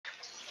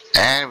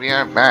And we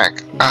are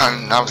back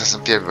on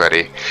NovisSMP,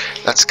 everybody.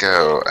 Let's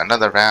go.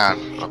 Another round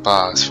of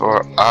applause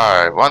for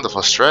our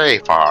wonderful stray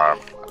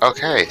farm.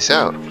 Okay,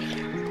 so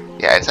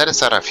yeah, I decided to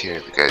start off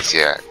here because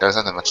there was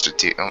nothing much to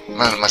do,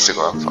 nothing much to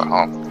go off at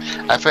home.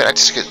 I thought I'd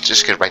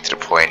just get right to the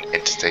point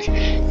and just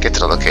get to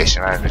the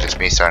location rather than just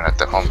me starting at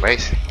the home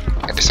base.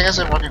 And this thing has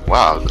been working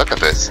well. Look at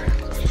this.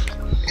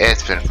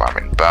 It's been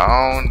farming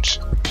bones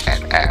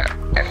and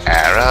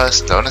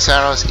arrows, bonus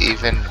arrows,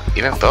 even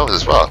bows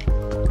as well.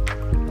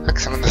 Look,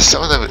 some of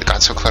them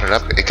got so cluttered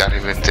up, it got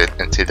even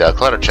into the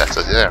clutter chest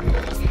over there.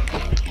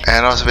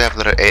 And also we have a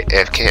little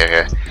AFK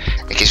area,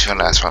 in case you want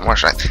to ask for more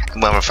strength.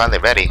 And when we're finally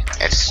ready,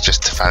 it's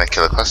just to finally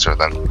kill a cluster of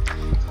them,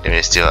 then we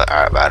just do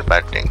our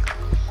bad thing.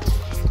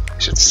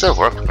 It should still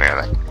work,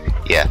 apparently.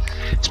 Yeah,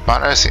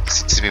 spawners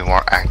seems to be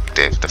more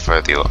active the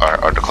further you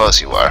are, or the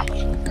closer you are,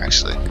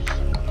 actually.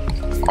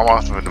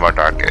 Almost the more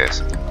dark it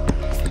is.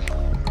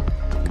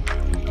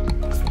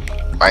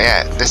 But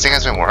yeah, this thing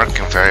has been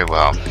working very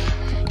well.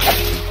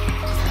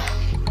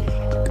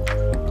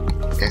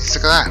 Yes,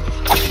 look at that.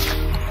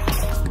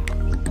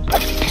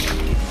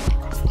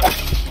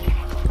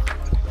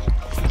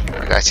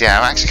 Guys, yeah,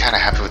 I'm actually kind of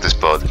happy with this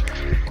build.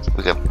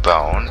 We got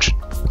bones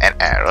and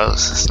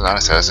arrows, as long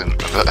as there's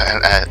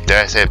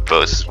dare I say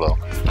bows as well.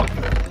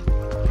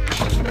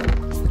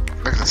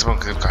 Look at this one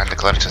behind the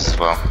clutch chest as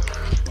well.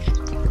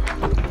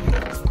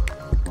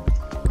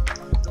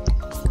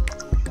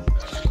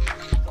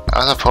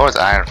 Also, Poor's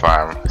Iron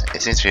Farm,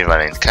 it seems to be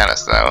running kind of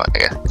slow, I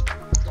guess.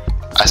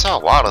 I saw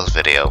a Waddle's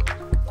video,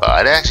 but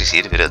I didn't actually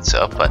see the video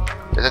itself, but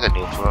there's like a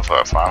new improvement for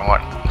a farm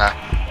one. Huh?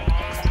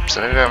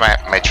 So maybe I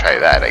might try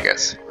that, I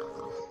guess.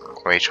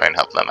 Or maybe try and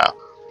help them out.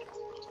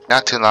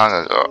 Not too long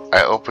ago,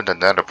 I opened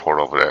another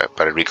portal over there,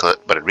 but it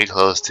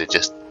reclosed to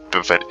just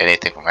prevent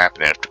anything from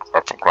happening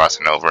or from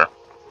crossing over.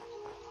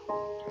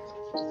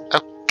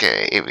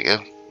 Okay, here we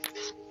go.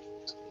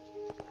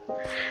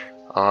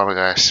 Oh my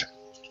gosh.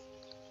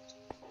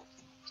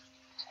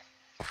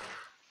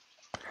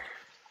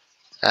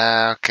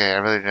 Okay, I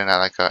really do not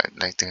like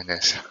doing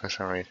this for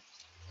some reason.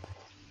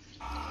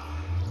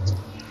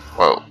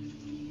 Whoa.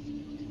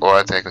 What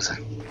I think was it?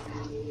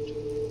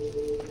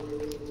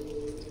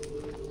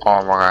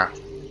 Oh my god.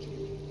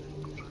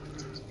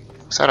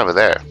 What's that over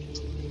there?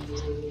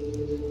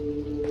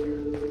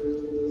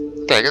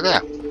 Take it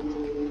there.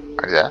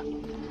 What is that?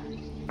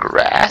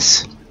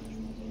 Grass?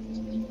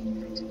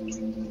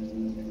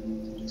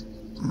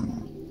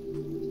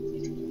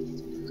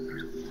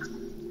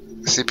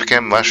 See,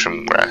 became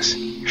mushroom grass.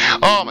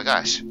 Oh my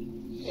gosh!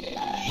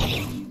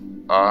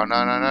 Oh no.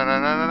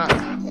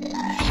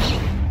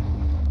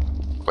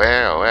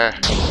 Where?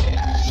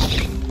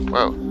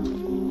 Whoa.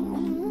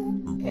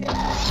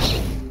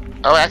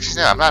 Oh,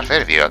 actually no, I'm not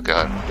afraid of you, oh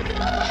god.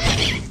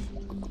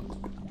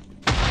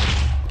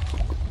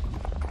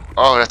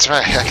 Oh, that's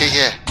right, okay,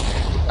 yeah.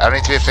 I don't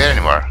need to be afraid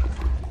anymore.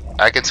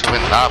 I can swim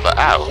in lava,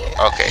 ow,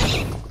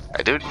 okay.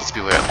 I do need to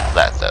be aware of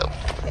that though.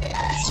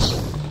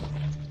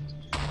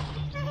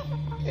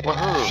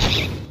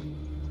 Woohoo!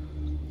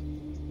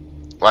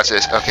 Watch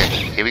this. Okay,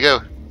 here we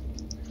go.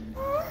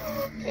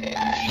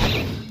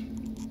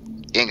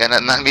 Ain't gonna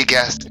not be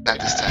gassed, not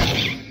this time.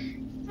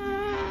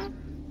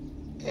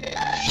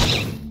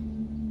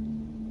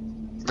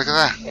 Look at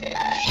that.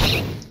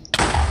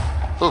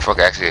 Oof,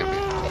 okay, actually.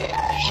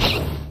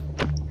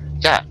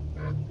 Yeah.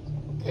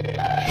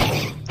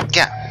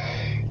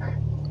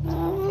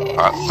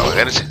 Oh,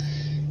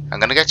 I'm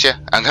gonna get you.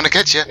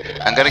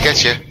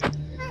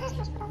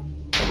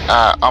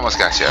 Almost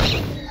got you.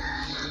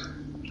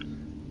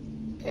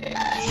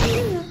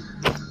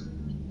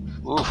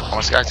 Oof,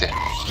 almost got you.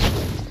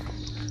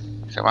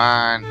 Come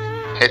on,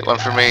 hit one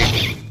for me.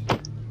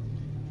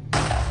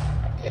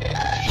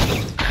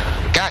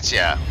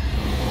 Gotcha!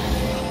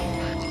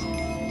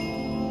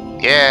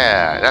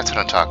 Yeah, that's what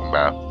I'm talking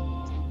about.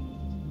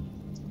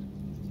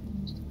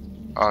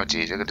 Oh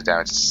geez, look at the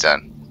damage it's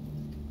done.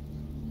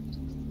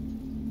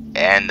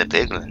 And the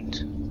big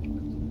ones.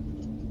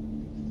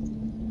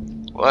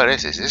 What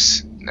is this?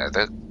 Is this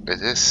nether? Is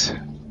this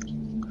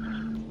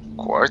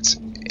quartz?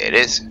 It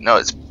is. No,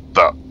 it's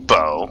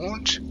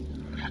bones.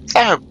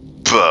 There are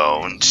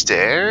bone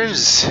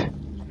stairs.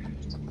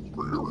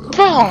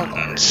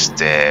 Bone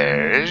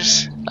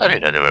stairs. I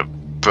didn't know there were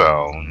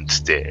bone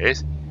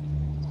stairs.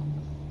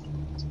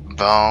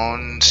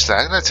 Bone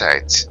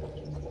stalactites.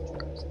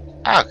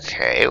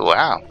 Okay,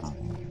 wow.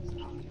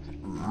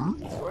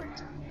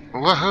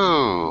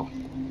 Woohoo!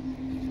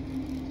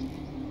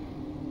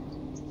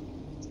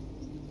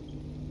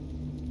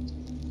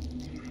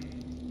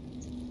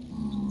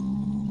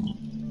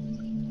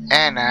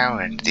 And now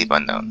we're in the deep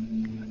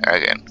unknown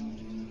again.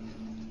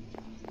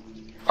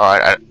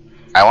 Alright,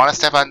 I want to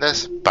step on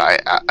this,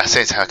 but I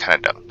say it's how I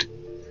kind of don't.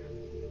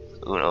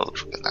 Who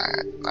knows?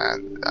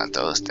 On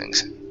those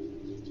things.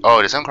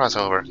 Oh, did some cross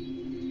over?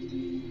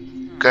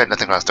 Good,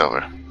 nothing crossed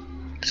over.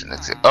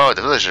 Oh,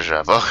 the villagers are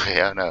up.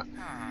 Okay, oh no.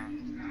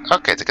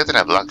 Okay, it's a good thing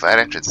I blocked that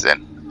entrance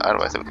then.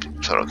 Otherwise, it would be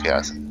total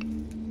chaos.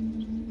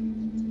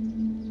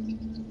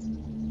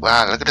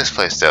 Wow, look at this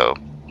place though.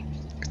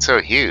 It's so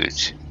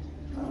huge.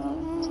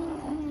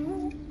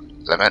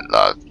 Lemon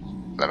log.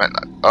 Lemon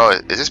log. Oh,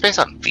 is this based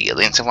on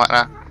feelings and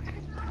whatnot?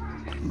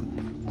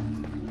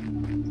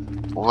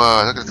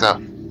 Whoa, look at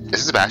that. Is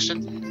this a bastion?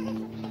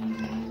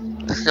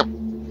 Looks like a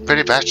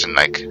pretty bastion,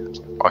 like,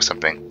 or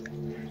something.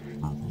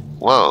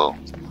 Whoa.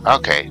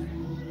 Okay.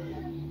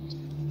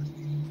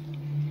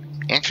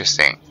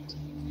 Interesting.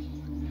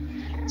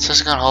 It's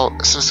just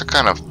a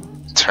kind of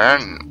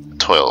turn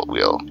toilet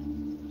wheel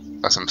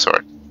of some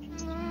sort.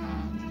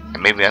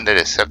 And maybe under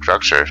this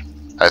substructure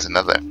has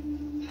another.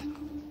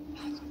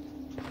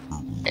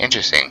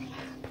 Interesting.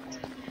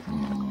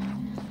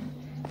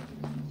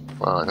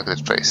 Whoa, look at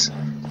this place.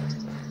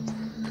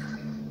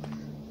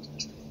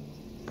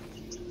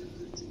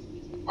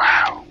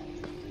 Wow.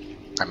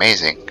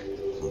 Amazing.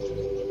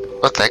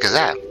 What the heck is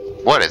that?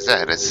 What is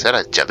that? Is that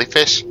a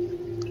jellyfish?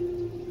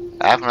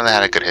 I haven't really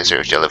had a good history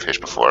with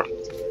jellyfish before.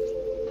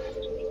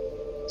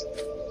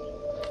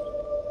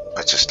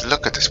 But just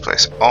look at this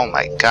place. Oh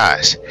my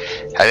gosh.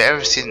 Have you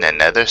ever seen the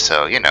Nether?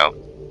 So, you know.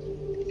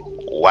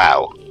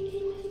 Wow.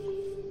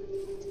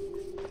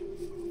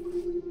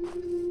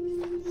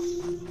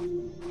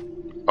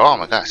 Oh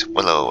my gosh.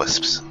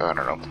 Will-o-wisps. I don't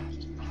know.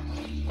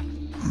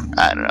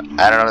 I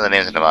don't know the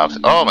names of the mobs.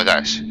 Oh my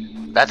gosh.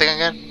 That thing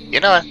again?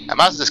 You know what? I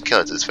might as well just kill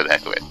it just for the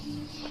heck of it.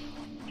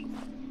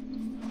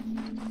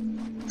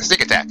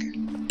 Sneak attack.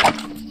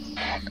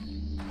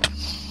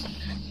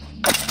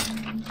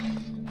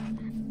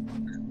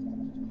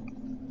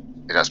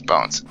 It just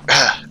bounce.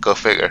 Go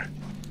figure.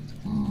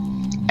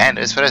 And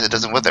as far as it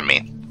doesn't wither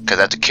me, because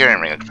I have the curing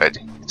ring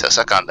already. So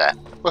suck on that.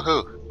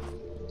 Woohoo!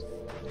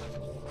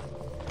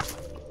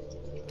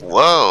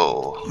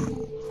 Whoa!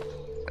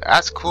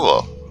 That's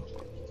cool.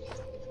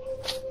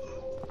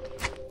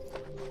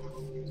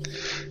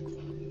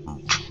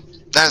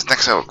 That's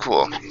next level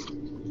cool.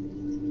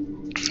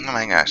 Oh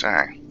my gosh,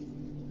 alright.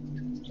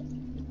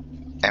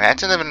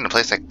 Imagine living in a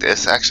place like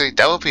this, actually.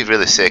 That would be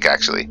really sick,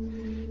 actually.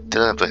 To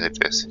live in a place like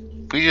this.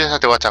 We just have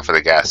to watch out for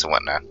the gas and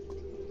whatnot.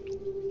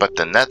 But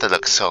the Nether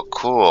looks so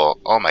cool.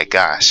 Oh my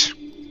gosh.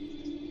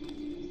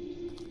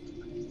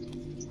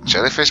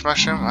 Jellyfish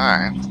mushroom?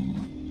 Alright.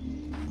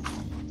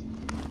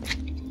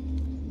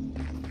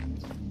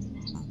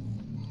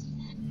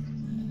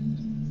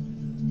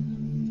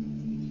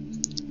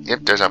 Yep,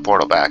 there's our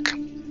portal back.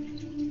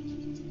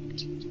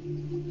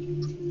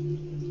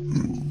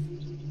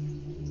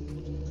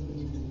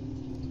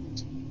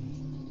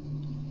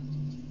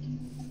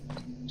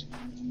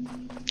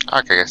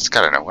 Okay, I guess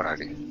gotta know, what are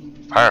they?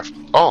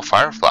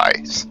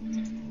 Fireflies.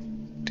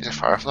 These are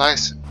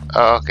fireflies?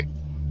 Oh, okay.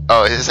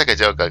 Oh, is this like a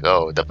joke? Like,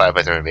 oh, the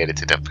fireflies never made it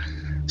to them,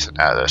 so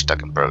now they're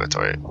stuck in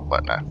purgatory and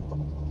whatnot.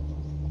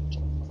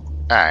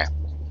 Alright.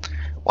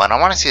 What I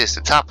want to see is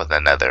the top of the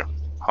Nether.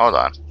 Hold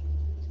on.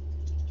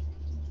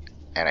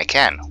 And I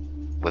can,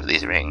 with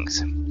these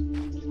rings.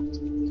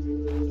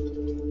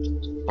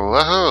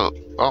 Woohoo!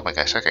 Oh my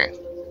gosh, okay.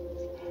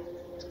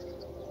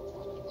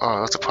 Oh,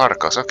 lots of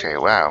particles, okay,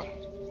 wow.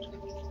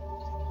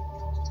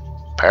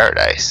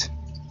 Paradise.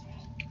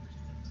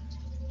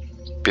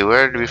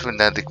 Beware the reef of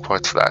the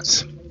quartz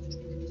flats.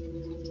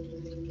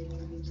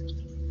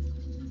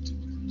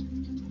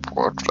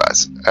 Quartz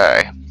flats.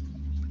 Alright.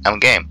 I'm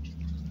game.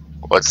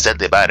 What's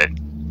deadly about it?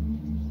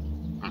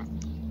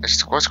 It's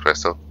just a quartz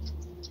crystal.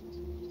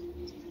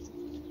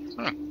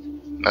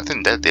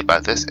 Nothing deadly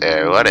about this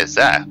area. What is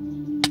that?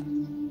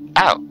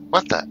 Ow!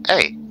 What the?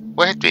 Hey!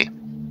 What hit me?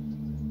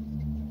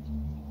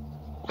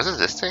 Was it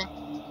this thing?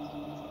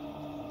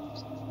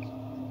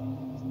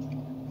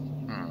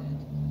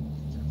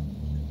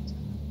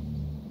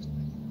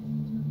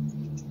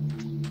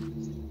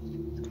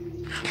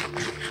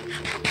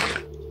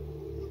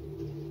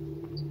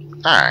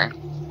 Alright.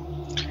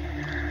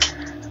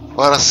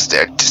 What else is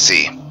there to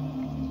see?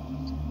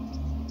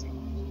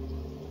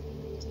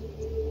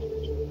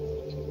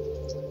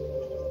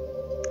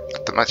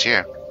 Nothing much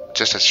here.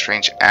 Just a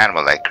strange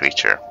animal-like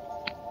creature.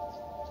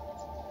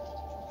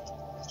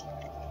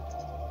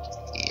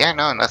 Yeah,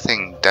 no,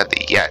 nothing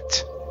deadly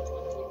yet.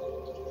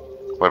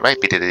 What might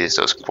be deadly is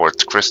those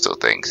quartz crystal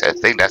things. I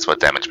think that's what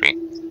damaged me.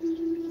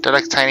 They're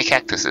like tiny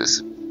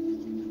cactuses.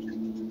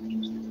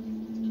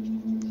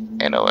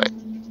 In a way.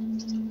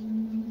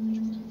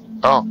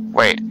 Oh,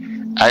 wait.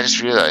 I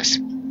just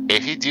realized.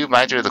 If you do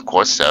major of the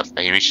quartz stuff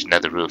and you reach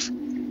another roof,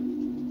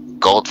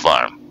 gold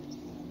farm.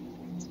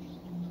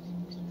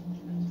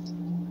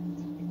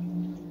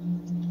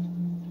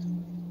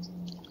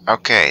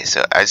 Okay,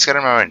 so I just gotta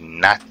remember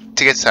not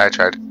to get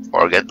sidetracked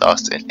or get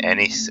lost in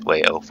any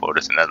way. Oh,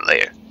 there's another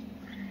layer.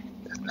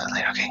 There's another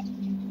layer, okay.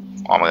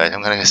 Oh my god,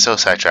 I'm gonna get so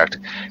sidetracked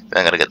that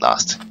I'm gonna get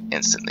lost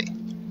instantly.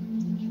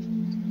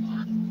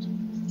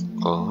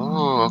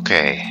 Oh,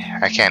 okay.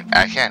 I can't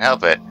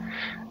help it.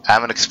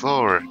 I'm an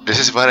explorer. This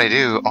is what I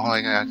do. Oh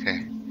my god,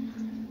 okay.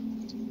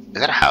 Is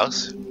that a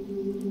house?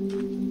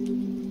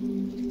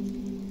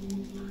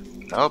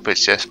 Nope,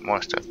 it's just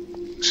more stuff.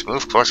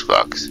 Smooth quartz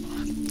blocks.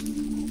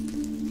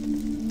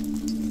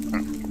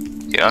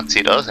 You don't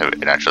see those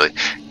naturally.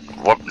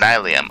 Warp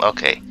nylium.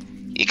 Okay,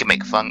 you can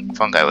make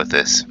fungi with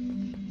this.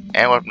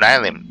 And we're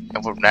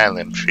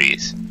nylium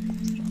trees.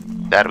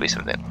 That'll be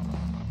something.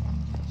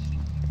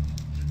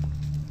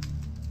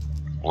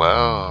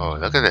 Whoa,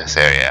 look at this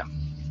area.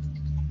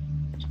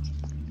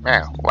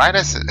 Man, why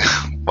does it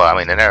well, I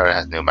mean the Nether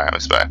has new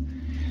biomes, but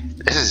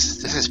this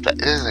is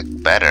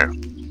like better.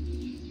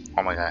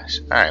 Oh my gosh.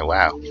 Alright,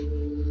 wow.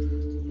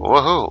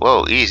 Woohoo,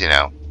 whoa, easy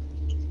now.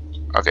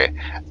 Okay,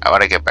 I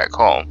wanna get back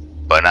home,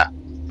 but not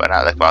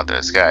like out in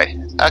the sky.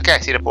 Okay, I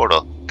see the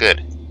portal.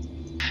 Good.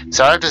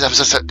 Sorry if this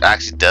episode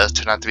actually does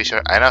turn out to be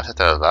short. I know I've said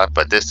that a lot,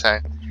 but this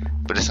time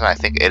I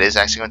think it is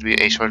actually going to be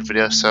a short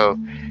video. So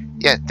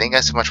yeah, thank you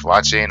guys so much for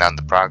watching on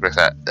the progress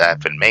that I've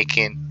been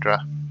making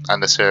on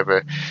the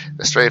server.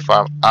 The Stray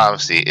Farm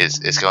obviously is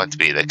going to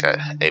be like a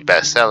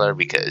bestseller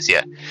because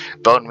yeah,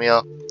 bone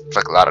meal for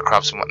like a lot of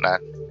crops and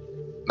whatnot.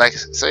 Like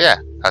so yeah,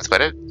 that's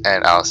about it,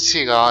 and I'll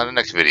see you all in the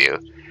next video.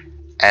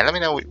 And let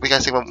me know what you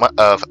guys think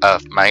of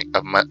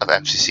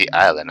MCC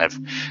Island.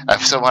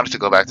 I've still wanted to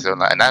go back to the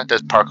online, and not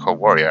just Parkour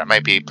Warrior. I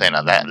might be playing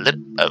on that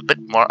a bit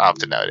more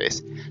often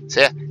nowadays.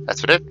 So yeah,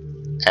 that's about it,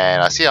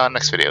 and I'll see you on the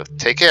next video.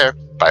 Take care.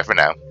 Bye for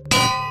now.